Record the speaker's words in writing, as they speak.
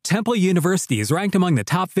Temple University is ranked among the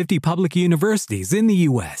top 50 public universities in the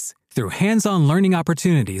U.S. Through hands-on learning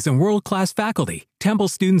opportunities and world-class faculty, Temple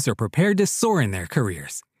students are prepared to soar in their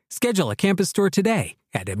careers. Schedule a campus tour today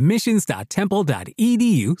at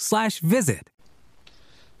admissions.temple.edu/visit.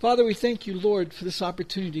 Father, we thank you, Lord, for this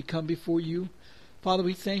opportunity to come before you. Father,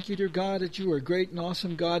 we thank you, dear God, that you are a great and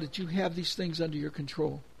awesome God, that you have these things under your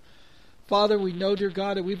control. Father, we know, dear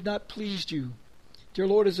God, that we've not pleased you. Dear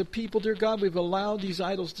Lord, as a people, dear God, we've allowed these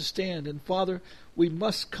idols to stand. And Father, we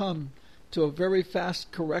must come to a very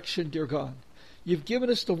fast correction, dear God. You've given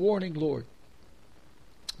us the warning, Lord.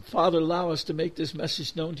 Father, allow us to make this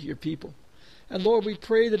message known to your people. And Lord, we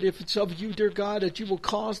pray that if it's of you, dear God, that you will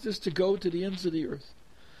cause this to go to the ends of the earth.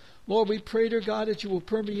 Lord, we pray, dear God, that you will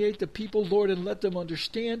permeate the people, Lord, and let them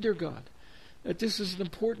understand, dear God, that this is an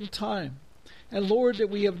important time. And Lord, that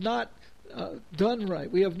we have not done right.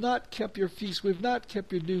 We have not kept your feast. We've not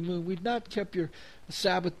kept your new moon. We've not kept your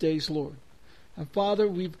Sabbath days, Lord. And Father,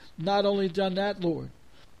 we've not only done that, Lord,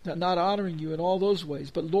 not honoring you in all those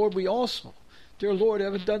ways, but Lord, we also, dear Lord,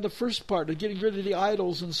 haven't done the first part of getting rid of the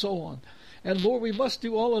idols and so on. And Lord, we must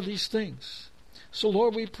do all of these things. So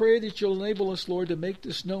Lord, we pray that you'll enable us, Lord, to make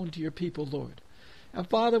this known to your people, Lord. And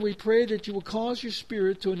Father, we pray that you will cause your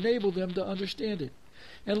Spirit to enable them to understand it.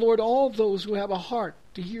 And Lord, all those who have a heart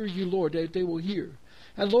to hear you, Lord, that they will hear.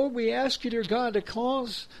 And Lord, we ask you, dear God, to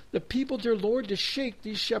cause the people, dear Lord, to shake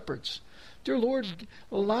these shepherds. Dear Lord,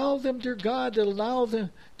 allow them, dear God, to allow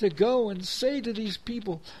them to go and say to these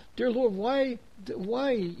people, dear Lord, why,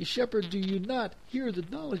 shepherd, do you not hear the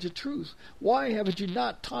knowledge of truth? Why haven't you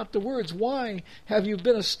not taught the words? Why have you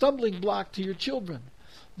been a stumbling block to your children?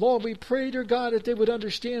 Lord, we pray, dear God, that they would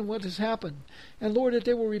understand what has happened. And Lord, that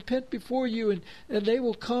they will repent before you and they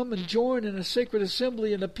will come and join in a sacred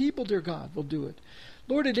assembly, and the people, dear God, will do it.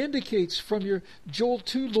 Lord, it indicates from your Joel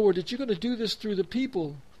 2, Lord, that you're going to do this through the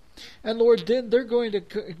people. And Lord, then they're going to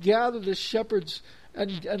gather the shepherds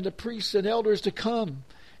and the priests and elders to come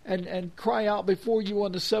and cry out before you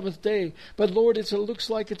on the seventh day. But Lord, it looks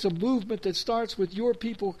like it's a movement that starts with your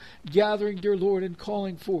people gathering, dear Lord, and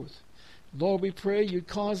calling forth. Lord, we pray you'd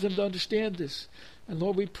cause them to understand this. And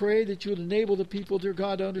Lord, we pray that you would enable the people, dear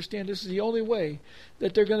God, to understand this is the only way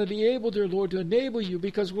that they're going to be able, dear Lord, to enable you,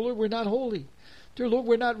 because, Lord, we're not holy. Dear Lord,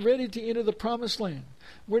 we're not ready to enter the promised land.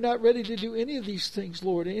 We're not ready to do any of these things,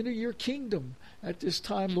 Lord, to enter your kingdom at this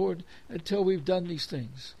time, Lord, until we've done these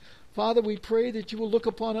things. Father, we pray that you will look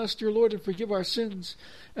upon us, dear Lord, and forgive our sins.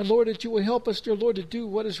 And Lord, that you will help us, dear Lord, to do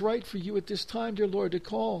what is right for you at this time, dear Lord, to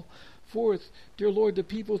call forth, dear Lord, the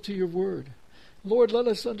people to your word. Lord, let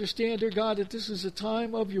us understand, dear God, that this is a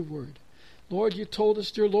time of your word. Lord, you told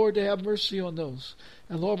us, dear Lord, to have mercy on those.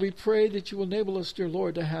 And Lord, we pray that you will enable us, dear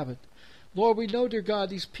Lord, to have it. Lord, we know, dear God,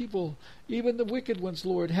 these people, even the wicked ones,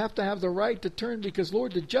 Lord, have to have the right to turn, because,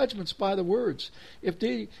 Lord, the judgment's by the words. If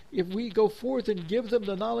we go forth and give them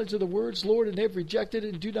the knowledge of the words, Lord, and they've rejected it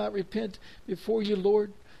and do not repent before you,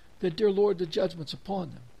 Lord, then, dear Lord, the judgment's upon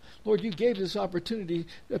them. Lord, you gave this opportunity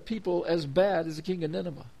to people as bad as the king of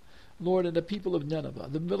Nineveh. Lord, and the people of Nineveh,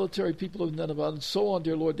 the military people of Nineveh, and so on,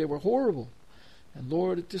 dear Lord, they were horrible. And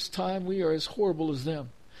Lord, at this time we are as horrible as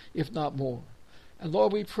them, if not more. And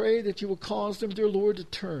Lord, we pray that you will cause them, dear Lord, to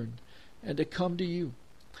turn and to come to you.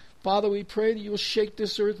 Father, we pray that you will shake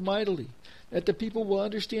this earth mightily, that the people will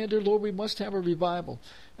understand, dear Lord, we must have a revival.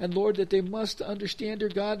 And Lord, that they must understand, dear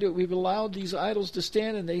God, that we've allowed these idols to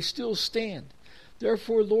stand and they still stand.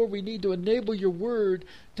 Therefore, Lord, we need to enable your word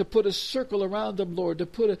to put a circle around them, Lord, to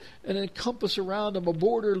put an encompass around them, a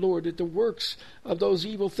border, Lord, that the works of those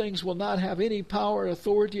evil things will not have any power or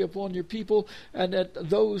authority upon your people, and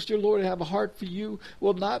that those, dear Lord, that have a heart for you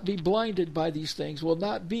will not be blinded by these things, will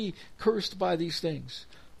not be cursed by these things.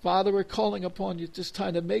 Father, we're calling upon you at this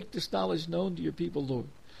time to make this knowledge known to your people, Lord.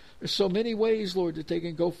 There's so many ways, Lord, that they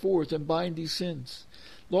can go forth and bind these sins.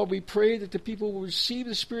 Lord, we pray that the people will receive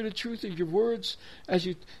the spirit of truth of your words. As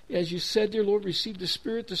you said, dear Lord, receive the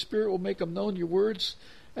Spirit will make them known your words.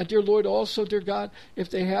 And dear Lord, also, dear God, if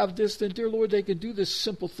they have this, then, dear Lord, they can do the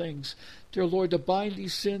simple things, dear Lord, to bind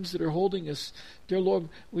these sins that are holding us. Dear Lord,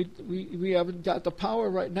 we haven't got the power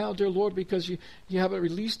right now, dear Lord, because you haven't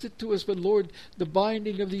released it to us. But Lord, the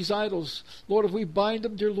binding of these idols, Lord, if we bind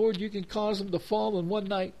them, dear Lord, you can cause them to fall in one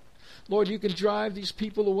night. Lord, you can drive these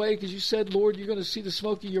people away, because you said, Lord, you're going to see the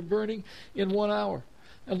smoke of your burning in 1 hour.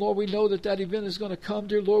 And Lord, we know that event is going to come,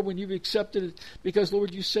 dear Lord, when you've accepted it, because,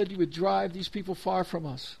 Lord, you said you would drive these people far from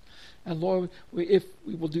us. And Lord, if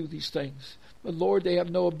we will do these things. But Lord, they have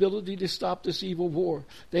no ability to stop this evil war.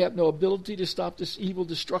 They have no ability to stop this evil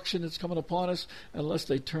destruction that's coming upon us unless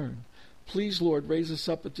they turn. Please, Lord, raise us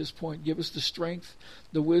up at this point. Give us the strength,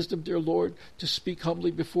 the wisdom, dear Lord, to speak humbly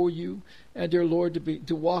before you, and, dear Lord,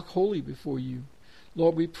 to walk holy before you.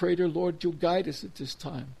 Lord, we pray, dear Lord, you'll guide us at this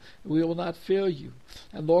time. We will not fail you.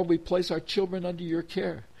 And, Lord, we place our children under your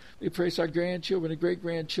care. We place our grandchildren and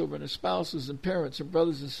great-grandchildren, and spouses and parents and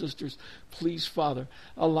brothers and sisters. Please, Father,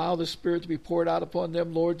 allow the Spirit to be poured out upon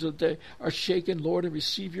them, Lord, so that they are shaken, Lord, and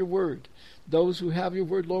receive your word. Those who have your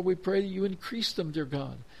word, Lord, we pray that you increase them, dear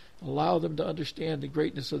God. Allow them to understand the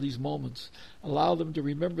greatness of these moments. Allow them to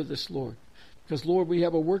remember this, Lord. Because, Lord, we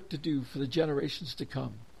have a work to do for the generations to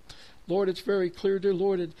come. Lord, it's very clear, dear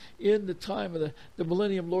Lord, that in the time of the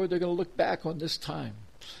millennium, Lord, they're going to look back on this time.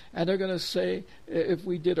 And they're going to say, if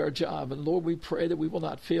we did our job. And, Lord, we pray that we will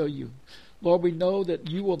not fail you. Lord, we know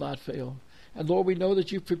that you will not fail. And, Lord, we know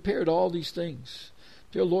that you've prepared all these things.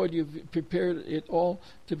 Dear Lord, you've prepared it all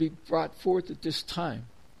to be brought forth at this time.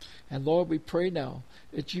 And, Lord, we pray now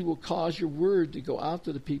that you will cause your word to go out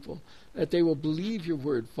to the people, that they will believe your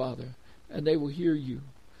word, Father, and they will hear you.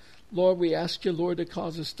 Lord, we ask you, Lord, to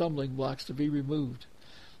cause the stumbling blocks to be removed.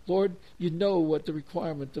 Lord, you know what the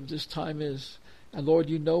requirement of this time is. And, Lord,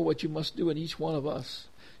 you know what you must do in each one of us.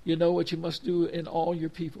 You know what you must do in all your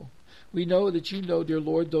people. We know that you know, dear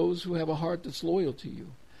Lord, those who have a heart that's loyal to you.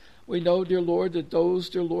 We know, dear Lord, that those,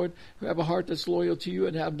 dear Lord, who have a heart that's loyal to you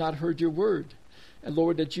and have not heard your word. And,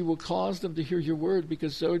 Lord, that you will cause them to hear your word,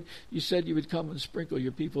 because, Lord, you said you would come and sprinkle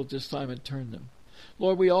your people at this time and turn them.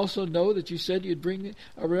 Lord, we also know that you said you'd bring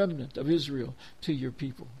a remnant of Israel to your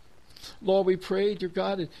people. Lord, we pray, dear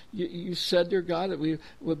God, that you said, dear God, that we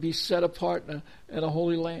would be set apart in a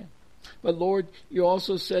holy land. But, Lord, you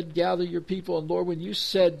also said, gather your people. And, Lord, when you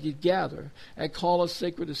said you gather and call a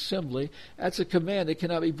sacred assembly, that's a command that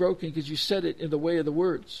cannot be broken, because you said it in the way of the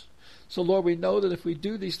words. So, Lord, we know that if we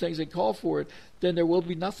do these things and call for it, then there will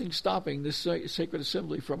be nothing stopping this sacred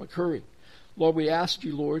assembly from occurring. Lord, we ask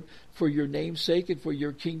you, Lord, for your name's sake and for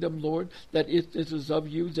your kingdom, Lord, that if it is of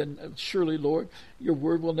you, then surely, Lord, your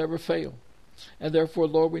word will never fail. And therefore,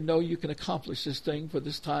 Lord, we know you can accomplish this thing for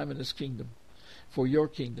this time and this kingdom, for your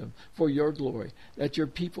glory, that your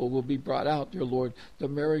people will be brought out, dear Lord, the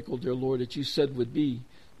miracle, dear Lord, that you said would be,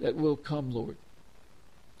 that will come, Lord.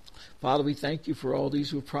 Father, we thank you for all these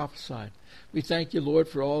who have prophesied. We thank you, Lord,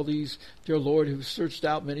 for all these, dear Lord, who have searched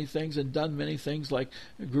out many things and done many things, like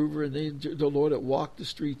Groover and the Lord that walked the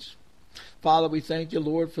streets. Father, we thank you,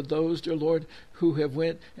 Lord, for those, dear Lord, who have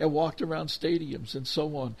went and walked around stadiums and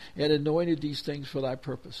so on and anointed these things for thy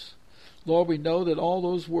purpose. Lord, we know that all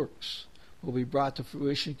those works will be brought to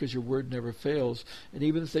fruition, because your word never fails. And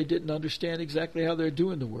even if they didn't understand exactly how they're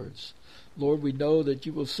doing the words, Lord, we know that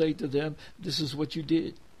you will say to them, this is what you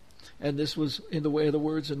did. And this was in the way of the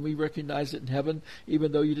words, and we recognized it in heaven.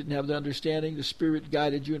 Even though you didn't have the understanding, the Spirit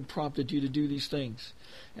guided you and prompted you to do these things.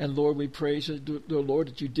 And, Lord, we praise you, dear Lord,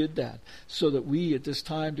 that you did that, so that we at this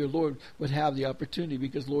time, dear Lord, would have the opportunity,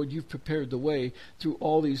 because, Lord, you've prepared the way through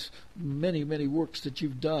all these many, many works that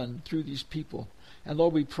you've done through these people. And,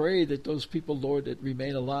 Lord, we pray that those people, Lord, that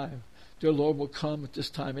remain alive, dear Lord, will come at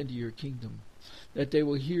this time into your kingdom, that they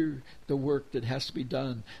will hear the work that has to be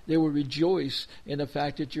done. They will rejoice in the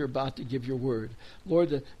fact that you're about to give your word. Lord,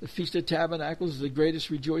 the Feast of Tabernacles is the greatest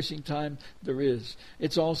rejoicing time there is.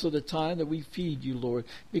 It's also the time that we feed you, Lord,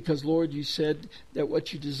 because, Lord, you said that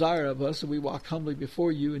what you desire of us, and we walk humbly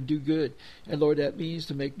before you and do good. And, Lord, that means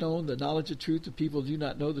to make known the knowledge of truth to people who do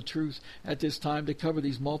not know the truth at this time, to cover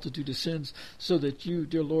these multitude of sins, so that you,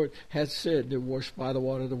 dear Lord, has said they're washed by the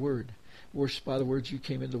water of the word. Washed by the words you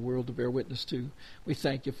came into the world to bear witness to. We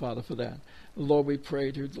thank you, Father, for that. Lord, we pray,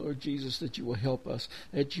 dear Lord Jesus, that you will help us,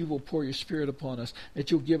 that you will pour your Spirit upon us, that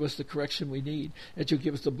you'll give us the correction we need, that you'll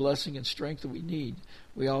give us the blessing and strength that we need.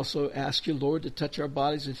 We also ask you, Lord, to touch our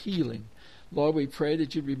bodies with healing. Lord, we pray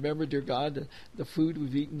that you remember, dear God, that the food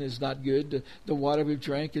we've eaten is not good, the water we've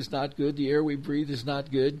drank is not good, the air we breathe is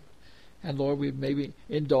not good. And, Lord, we've maybe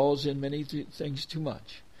indulged in many things too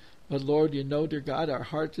much. But, Lord, you know, dear God, our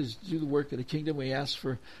heart is to do the work of the kingdom. We ask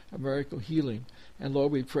for a miracle healing. And,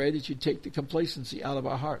 Lord, we pray that you take the complacency out of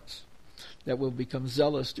our hearts, that we'll become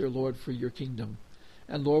zealous, dear Lord, for your kingdom.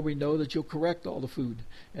 And, Lord, we know that you'll correct all the food,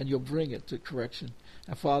 and you'll bring it to correction.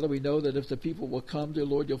 And, Father, we know that if the people will come, dear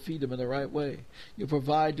Lord, you'll feed them in the right way. You'll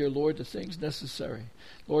provide, dear Lord, the things necessary.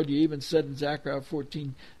 Lord, you even said in Zechariah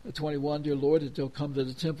 14:21, dear Lord, that they'll come to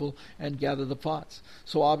the temple and gather the pots.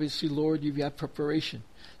 So, obviously, Lord, you've got preparation.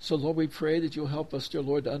 So, Lord, we pray that you'll help us, dear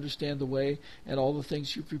Lord, to understand the way and all the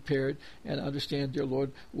things you prepared, and understand, dear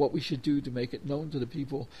Lord, what we should do to make it known to the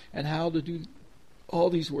people, and how to do all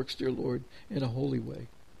these works, dear Lord, in a holy way.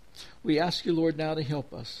 We ask you, Lord, now to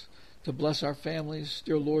help us, to bless our families,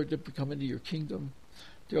 dear Lord, to come into your kingdom,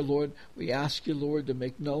 Dear Lord, we ask you, Lord, to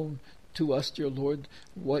make known to us, dear Lord,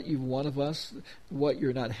 what you want of us, what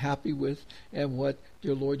you're not happy with, and what,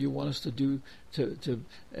 dear Lord, you want us to do to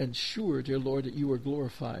ensure, dear Lord, that you are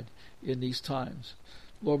glorified in these times.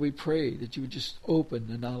 Lord, we pray that you would just open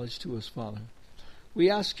the knowledge to us, Father. We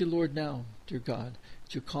ask you, Lord, now, dear God,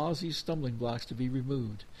 that you cause these stumbling blocks to be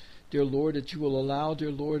removed. Dear Lord, that you will allow,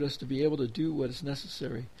 dear Lord, us to be able to do what is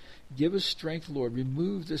necessary. Give us strength, Lord.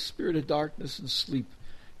 Remove the spirit of darkness and sleep.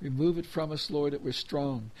 Remove it from us, Lord, that we're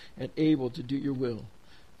strong and able to do your will.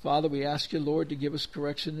 Father, we ask you, Lord, to give us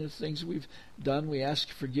correction in the things we've done. We ask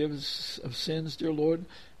you forgiveness of sins, dear Lord,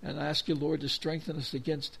 and I ask you, Lord, to strengthen us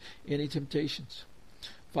against any temptations.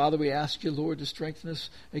 Father, we ask you, Lord, to strengthen us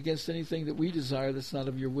against anything that we desire that's not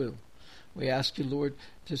of your will. We ask you, Lord,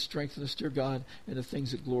 to strengthen us, dear God, in the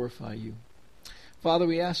things that glorify you. Father,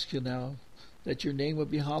 we ask you now that your name will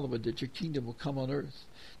be hallowed, that your kingdom will come on earth.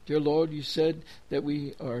 Dear Lord, you said that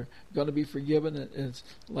we are going to be forgiven, and it's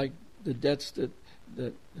like the debts that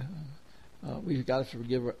we've got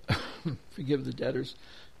to forgive the debtors.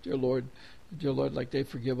 Dear Lord, like they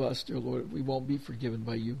forgive us, dear Lord, we won't be forgiven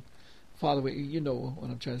by you. Father, you know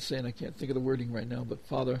what I'm trying to say, and I can't think of the wording right now, but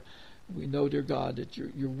Father, we know, dear God, that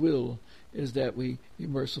your will is that we be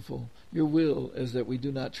merciful. Your will is that we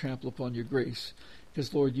do not trample upon your grace.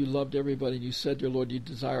 Because, Lord, you loved everybody, and you said, dear Lord, you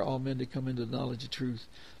desire all men to come into the knowledge of truth.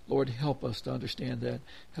 Lord, help us to understand that.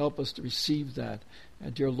 Help us to receive that.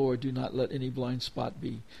 And, dear Lord, do not let any blind spot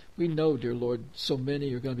be. We know, dear Lord, so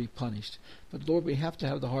many are going to be punished. But, Lord, we have to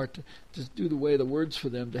have the heart to do the way the words for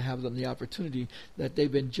them, to have them the opportunity that they've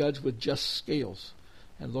been judged with just scales.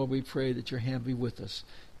 And, Lord, we pray that your hand be with us,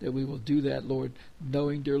 that we will do that, Lord,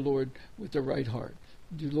 knowing, dear Lord, with the right heart.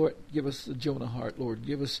 Dear Lord, give us the Jonah heart, Lord.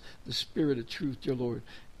 Give us the spirit of truth, dear Lord.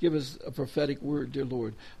 Give us a prophetic word, dear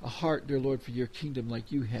Lord. A heart, dear Lord, for your kingdom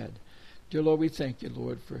like you had. Dear Lord, we thank you,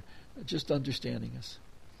 Lord, for just understanding us.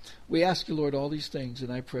 We ask you, Lord, all these things in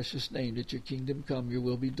thy precious name, that your kingdom come, your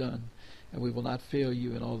will be done. And we will not fail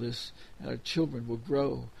you in all this. And our children will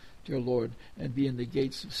grow, dear Lord, and be in the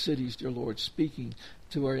gates of cities, dear Lord, speaking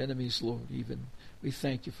to our enemies, Lord, even. We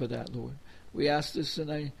thank you for that, Lord. We ask this in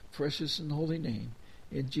thy precious and holy name.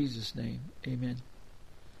 In Jesus' name, amen.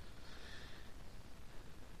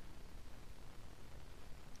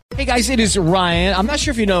 Hey guys, it is Ryan. I'm not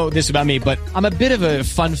sure if you know this about me, but I'm a bit of a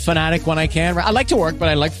fun fanatic when I can. I like to work, but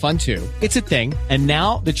I like fun too. It's a thing. And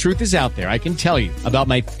now the truth is out there. I can tell you about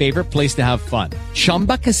my favorite place to have fun.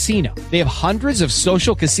 Chumba Casino. They have hundreds of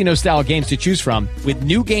social casino style games to choose from with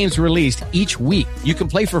new games released each week. You can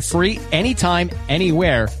play for free anytime,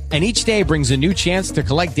 anywhere. And each day brings a new chance to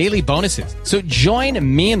collect daily bonuses. So join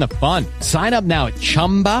me in the fun. Sign up now at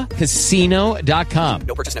ChumbaCasino.com.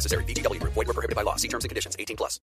 No purchase necessary. VGW Group. Void where prohibited by law. See terms and conditions. 18+.